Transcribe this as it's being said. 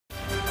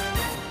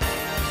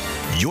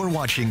You're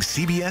watching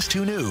CBS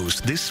 2 News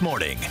This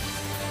Morning.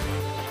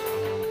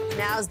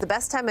 Now's the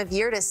best time of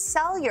year to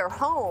sell your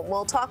home.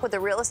 We'll talk with a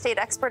real estate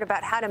expert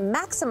about how to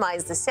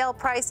maximize the sale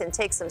price and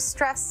take some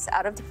stress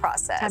out of the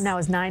process. Time now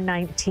is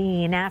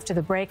 9:19. After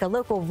the break, a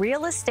local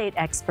real estate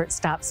expert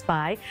stops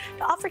by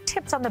to offer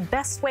tips on the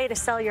best way to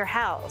sell your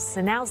house.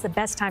 And now's the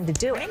best time to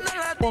do it.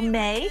 Well,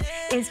 May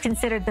is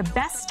considered the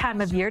best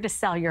time of year to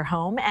sell your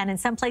home. And in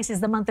some places,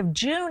 the month of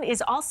June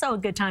is also a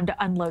good time to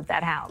unload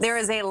that house. There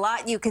is a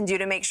lot you can do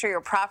to make sure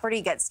your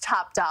property gets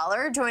top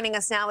dollar. Joining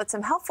us now with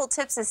some helpful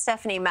tips is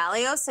Stephanie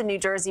Mallios, a New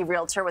Jersey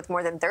realtor with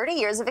more than 30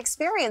 years of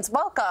experience.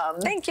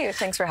 Welcome. Thank you.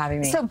 Thanks for having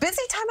me. So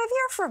busy time of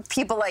year for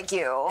people like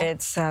you.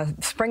 It's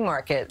spring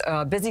market,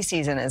 busy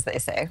season, as they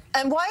say.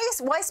 And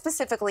why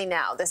specifically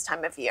now, this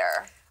time of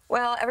year?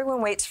 Well,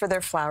 everyone waits for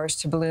their flowers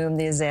to bloom,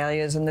 the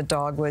azaleas and the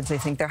dogwoods. They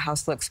think their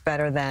house looks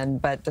better then,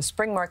 but the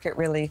spring market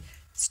really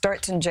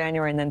starts in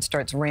January and then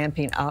starts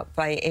ramping up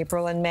by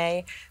April and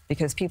May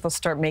because people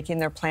start making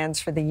their plans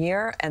for the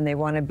year and they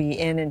want to be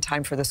in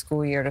time for the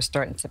school year to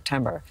start in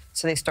September.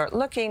 So they start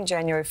looking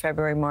January,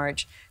 February,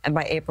 March, and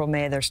by April,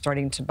 May, they're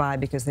starting to buy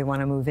because they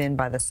want to move in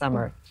by the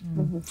summer.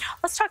 Mm-hmm.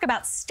 Let's talk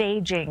about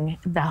staging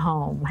the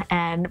home.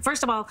 And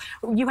first of all,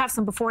 you have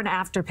some before and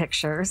after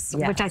pictures,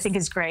 yes, which I think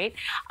is great.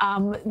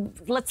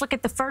 Let's look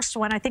at the first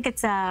one. I think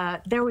it's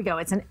there we go.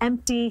 It's an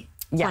empty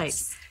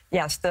place.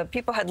 Yes, the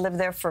people had lived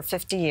there for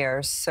 50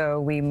 years, so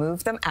we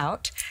moved them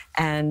out,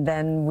 and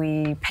then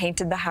we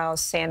painted the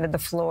house, sanded the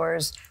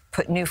floors,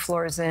 put new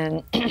floors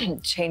in,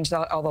 changed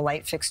out all the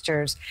light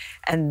fixtures,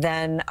 and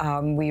then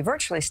we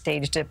virtually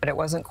staged it, but it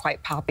wasn't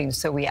quite popping,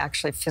 so we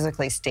actually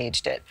physically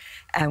staged it,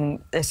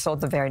 and it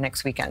sold the very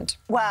next weekend.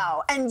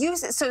 Wow, and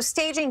so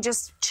staging,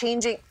 just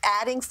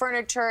adding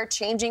furniture,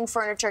 changing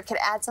furniture, could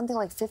add something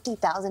like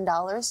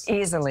 $50,000?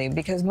 Easily,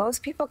 because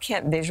most people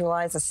can't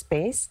visualize a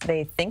space.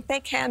 They think they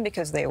can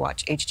because they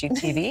watch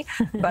HGTV,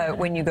 but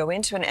when you go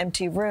into an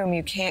empty room,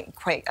 you can't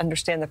quite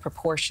understand the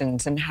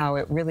proportions and how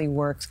it really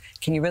works.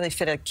 Can you really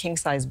fit a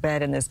king-size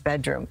bed in this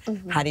bedroom?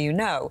 How do you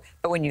know?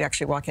 But when you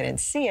actually walk in and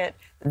see it,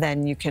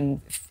 then you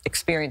can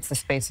experience the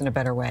space in a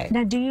better way.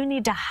 Now, do you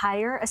need to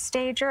hire a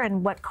stager,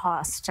 and what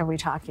cost are we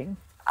talking?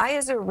 I,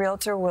 as a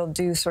realtor, will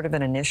do sort of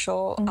an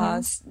initial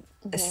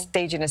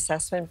staging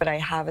assessment, but I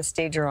have a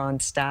stager on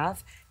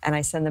staff, and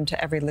I send them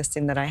to every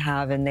listing that I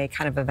have, and they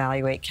kind of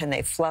evaluate, can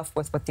they fluff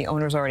with what the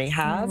owners already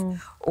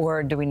have,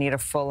 or do we need a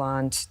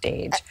full-on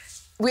stage?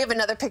 We have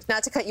another pic,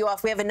 not to cut you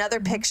off, we have another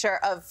picture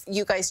of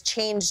you guys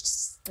changed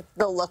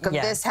the look of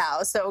this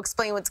house. So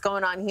explain what's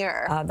going on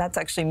here. That's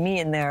actually me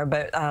in there,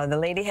 but the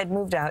lady had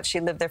moved out. She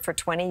lived there for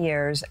 20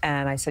 years,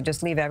 and I said,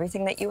 just leave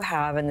everything that you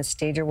have, and the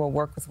stager will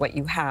work with what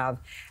you have.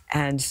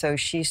 And so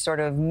she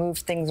sort of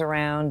moved things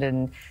around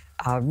and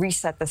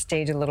reset the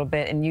stage a little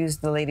bit and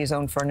used the lady's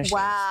own furnishings.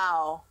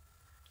 Wow.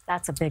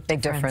 That's a big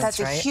difference. That's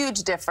right? a huge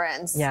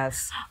difference.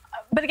 Yes.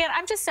 But again,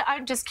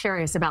 I'm just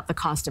curious about the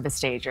cost of a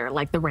stager,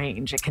 like the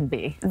range it can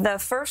be. The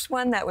first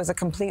one that was a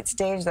complete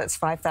stage, that's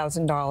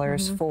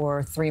 $5,000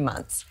 for 3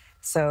 months.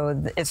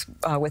 So it's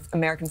with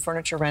American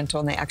Furniture Rental,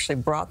 and they actually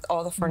brought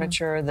all the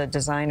furniture, the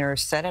designer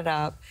set it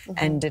up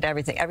and did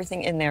everything.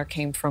 Everything in there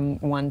came from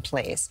one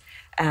place.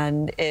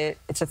 And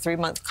it's a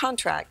 3-month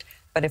contract.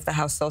 But if the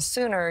house sells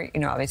sooner,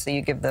 you know, obviously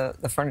you give the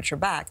furniture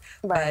back.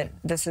 Right.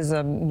 But this is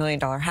 $1 million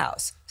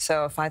house.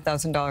 So a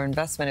 $5,000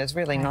 investment is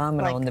really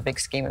nominal in the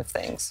big scheme of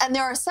things. And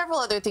there are several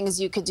other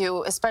things you could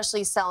do,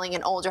 especially selling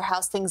an older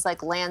house, things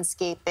like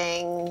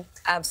landscaping.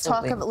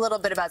 Absolutely. Talk a little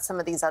bit about some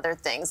of these other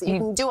things that you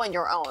can do on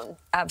your own.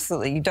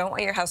 Absolutely. You don't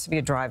want your house to be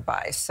a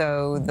drive-by.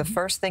 So the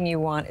first thing you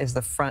want is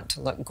the front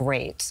to look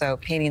great. So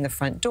painting the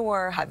front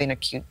door, having a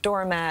cute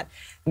doormat,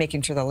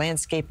 making sure the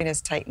landscaping is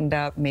tightened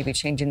up, maybe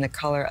changing the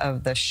color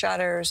of the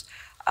shutters,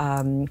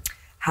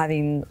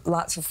 having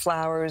lots of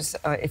flowers.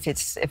 If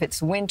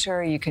it's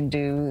winter, you can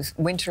do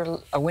a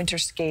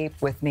winterscape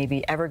with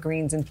maybe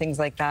evergreens and things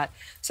like that.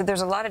 So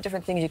there's a lot of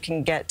different things you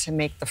can get to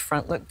make the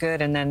front look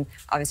good. And then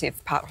obviously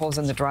if potholes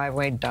in the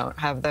driveway, don't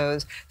have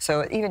those.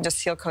 So even just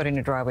seal coating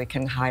a driveway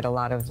can hide a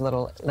lot of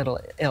little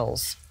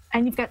ills.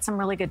 And you've got some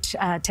really good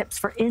tips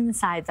for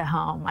inside the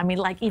home. I mean,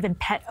 like even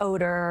pet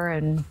odor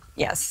and...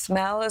 Yes,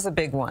 smell is a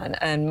big one.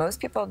 And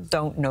most people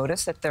don't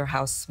notice that their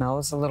house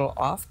smells a little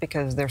off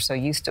because they're so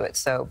used to it.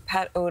 So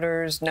pet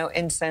odors, no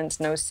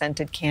incense, no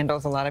scented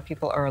candles. A lot of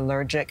people are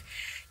allergic.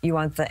 You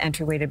want the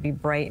entryway to be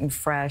bright and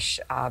fresh.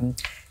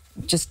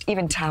 Just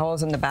even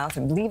towels in the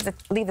bathroom. Leave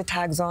the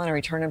tags on and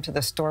return them to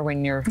the store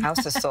when your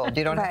house is sold.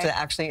 You don't have to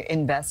actually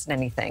invest in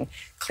anything.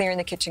 Clearing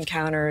the kitchen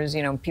counters,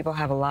 you know, people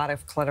have a lot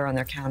of clutter on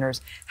their counters.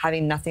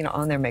 Having nothing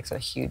on there makes a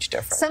huge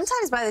difference.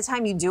 Sometimes by the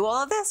time you do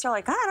all of this, you're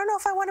like, I don't know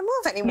if I want to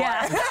move anymore.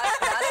 Yeah.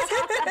 That has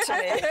happened to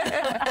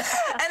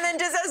me. And then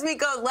just as we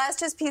go, last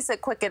just piece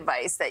of quick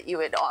advice that you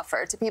would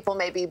offer to people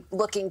maybe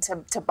looking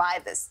to buy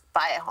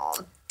a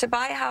home. To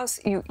buy a house,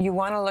 you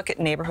want to look at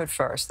neighborhood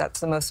first. That's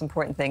the most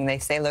important thing. They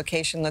say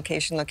location,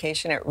 location,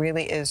 location. It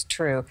really is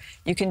true.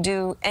 You can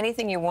do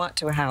anything you want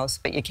to a house,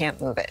 but you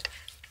can't move it.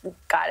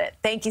 Got it.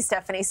 Thank you,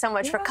 Stephanie, so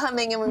much for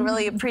coming, and we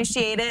really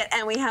appreciate it.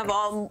 And we have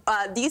all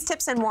these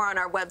tips and more on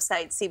our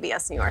website,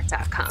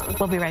 cbsnewyork.com.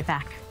 We'll be right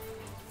back.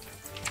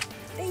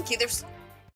 Thank you.